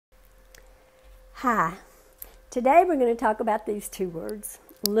Hi. Today we're going to talk about these two words,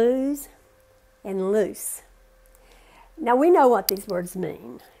 lose and loose. Now we know what these words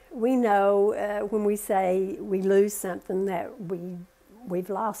mean. We know when we say we lose something that we've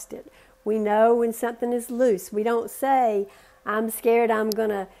lost it. We know when something is loose. We don't say, I'm scared I'm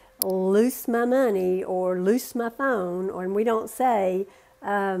going to lose my money or lose my phone, or we don't say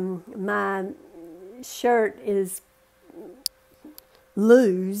my shirt is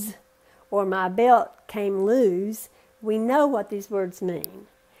loose or my belt came loose. We know what these words mean.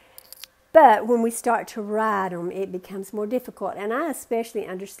 But when we start to write them, it becomes more difficult. And I especially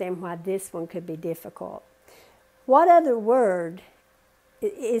understand why this one could be difficult. What other word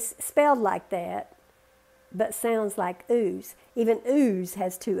is spelled like that but sounds like ooze? Even ooze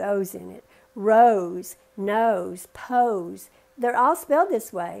has two O's in it. Rose, nose, pose. They're all spelled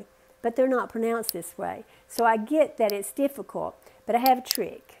this way, but they're not pronounced this way. So I get that it's difficult, but I have a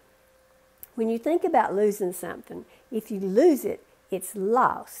trick. When you think about losing something, if you lose it, it's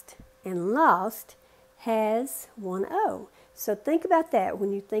lost. And lost has one O. So think about that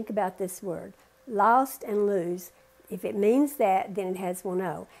when you think about this word. Lost and lose. If it means that, then it has one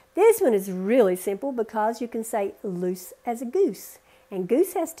O. This one is really simple because you can say loose as a goose. And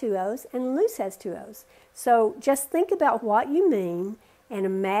goose has two O's and loose has two O's. So just think about what you mean and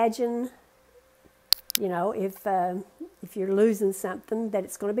imagine, if you're losing something, that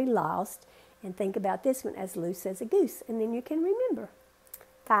it's going to be lost. And think about this one as loose as a goose. And then you can remember.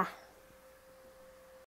 Bye.